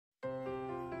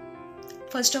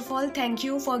First of all, thank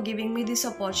you for giving me this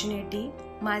opportunity.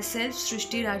 Myself,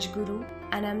 Shrushti Rajguru,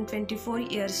 and I'm 24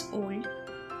 years old.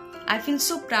 I feel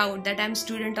so proud that I'm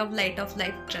student of Light of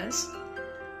Life Trust.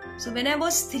 So when I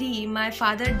was 3, my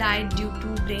father died due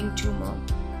to brain tumor.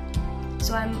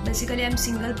 So I'm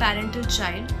single parental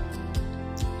child.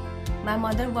 My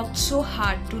mother worked so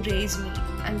hard to raise me,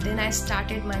 and then I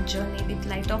started my journey with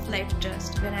Light of Life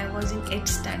Trust when I was in 8th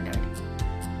standard.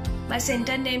 My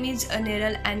center name is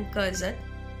Neral and Kurzat.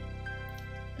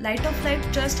 Light of Life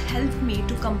Trust helped me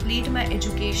to complete my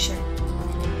education.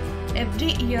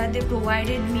 Every year they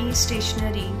provided me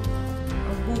stationery,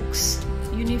 books,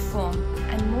 uniform,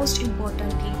 and most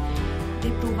importantly,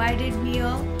 they provided me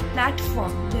a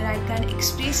platform where I can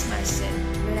express myself,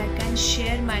 where I can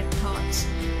share my thoughts,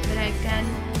 where I can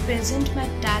present my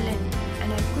talent,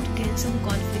 and I could gain some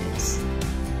confidence.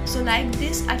 So like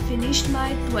this, I finished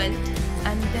my 12th,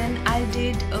 and then I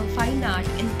did fine art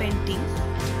in painting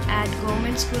at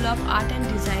Government School of Art and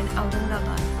Design,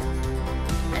 Aurangabad.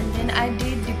 And then I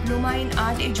did diploma in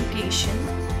art education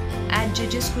at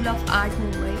JJ School of Art,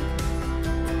 Mumbai.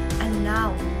 And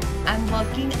now I'm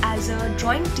working as a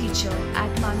drawing teacher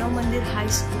at Manav Mandir High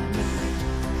School,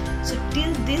 Mumbai. So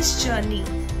till this journey,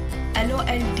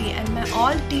 LOLT and my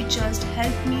all teachers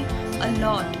helped me a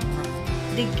lot.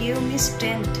 They gave me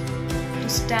strength to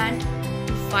stand,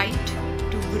 to fight,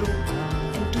 to grow,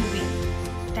 and to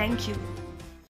win. Thank you.